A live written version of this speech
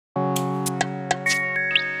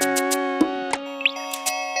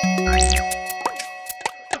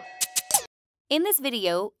In this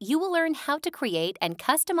video, you will learn how to create and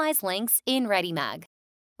customize links in Readymag.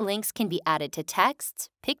 Links can be added to texts,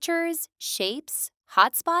 pictures, shapes,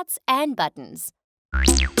 hotspots, and buttons.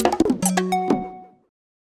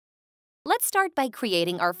 Let's start by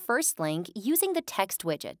creating our first link using the text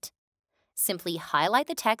widget. Simply highlight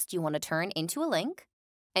the text you want to turn into a link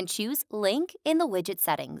and choose Link in the widget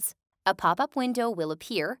settings. A pop-up window will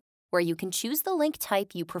appear where you can choose the link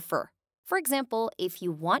type you prefer. For example, if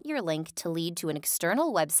you want your link to lead to an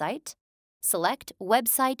external website, select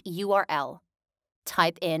Website URL.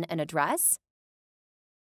 Type in an address,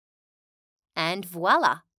 and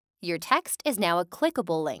voila! Your text is now a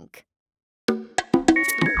clickable link.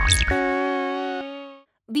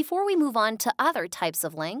 Before we move on to other types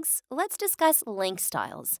of links, let's discuss link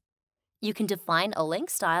styles. You can define a link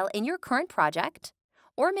style in your current project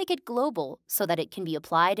or make it global so that it can be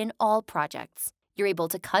applied in all projects. You're able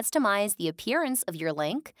to customize the appearance of your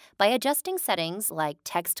link by adjusting settings like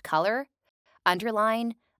text color,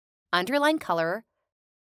 underline color,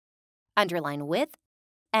 underline width,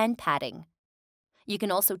 and padding. You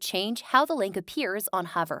can also change how the link appears on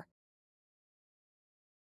hover.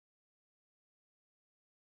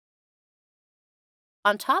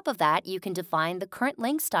 On top of that, you can define the current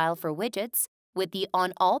link style for widgets with the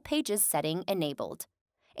On All Pages setting enabled.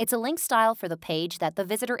 It's a link style for the page that the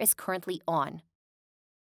visitor is currently on.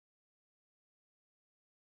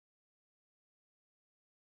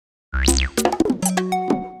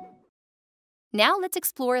 Now let's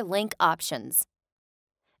explore link options.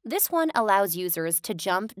 This one allows users to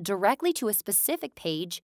jump directly to a specific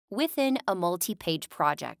page within a multi-page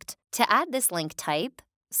project. To add this link type,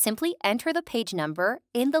 simply enter the page number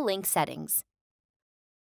in the link settings.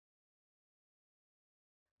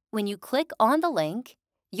 When you click on the link,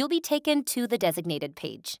 you'll be taken to the designated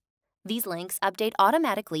page. These links update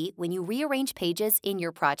automatically when you rearrange pages in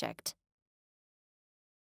your project.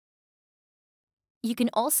 You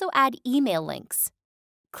can also add email links.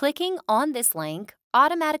 Clicking on this link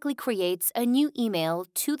automatically creates a new email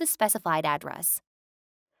to the specified address.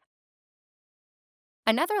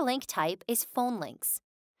 Another link type is phone links.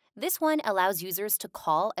 This one allows users to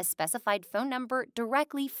call a specified phone number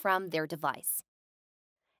directly from their device.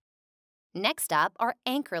 Next up are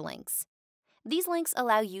anchor links. These links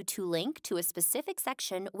allow you to link to a specific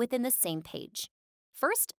section within the same page.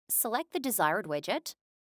 First, select the desired widget,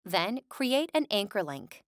 then create an anchor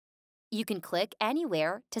link. You can click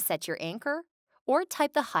anywhere to set your anchor or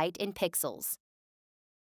type the height in pixels.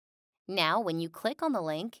 Now, when you click on the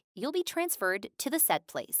link, you'll be transferred to the set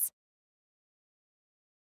place.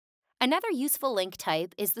 Another useful link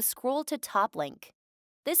type is the scroll to top link.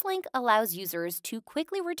 This link allows users to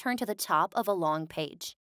quickly return to the top of a long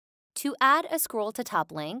page. To add a scroll to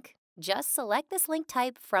top link, just select this link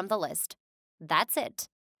type from the list. That's it.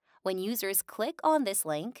 When users click on this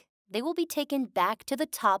link, they will be taken back to the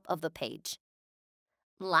top of the page.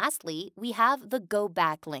 Lastly, we have the Go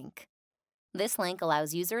Back link. This link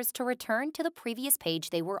allows users to return to the previous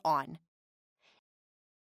page they were on.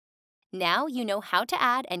 Now you know how to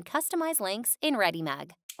add and customize links in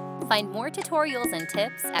Readymag. Find more tutorials and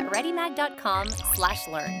tips at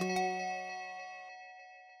readymag.com/learn.